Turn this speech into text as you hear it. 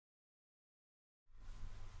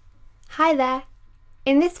Hi there!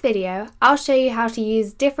 In this video, I'll show you how to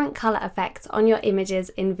use different colour effects on your images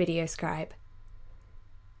in VideoScribe.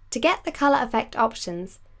 To get the colour effect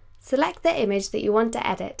options, select the image that you want to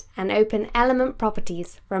edit and open Element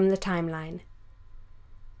Properties from the timeline.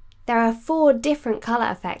 There are 4 different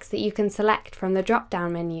colour effects that you can select from the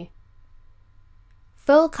drop-down menu.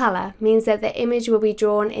 Full colour means that the image will be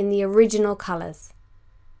drawn in the original colours.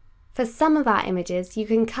 For some of our images, you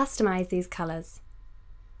can customise these colours.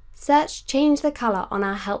 Search Change the Colour on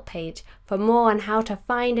our help page for more on how to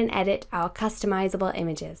find and edit our customizable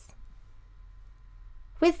images.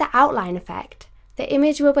 With the outline effect, the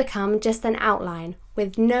image will become just an outline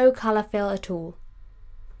with no colour fill at all.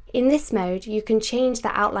 In this mode, you can change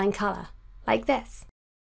the outline colour, like this.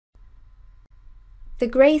 The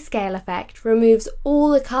Grayscale effect removes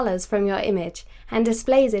all the colours from your image and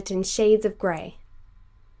displays it in shades of grey.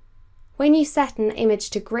 When you set an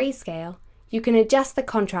image to Grayscale, you can adjust the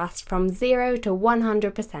contrast from 0 to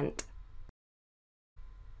 100%.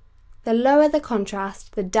 The lower the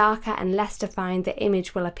contrast, the darker and less defined the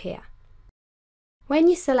image will appear. When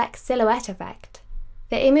you select Silhouette effect,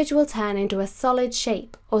 the image will turn into a solid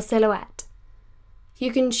shape or silhouette.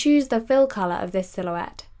 You can choose the fill colour of this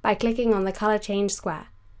silhouette by clicking on the colour change square.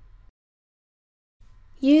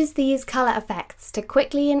 Use these colour effects to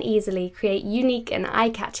quickly and easily create unique and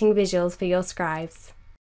eye-catching visuals for your scribes.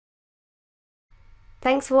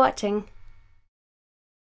 Thanks for watching.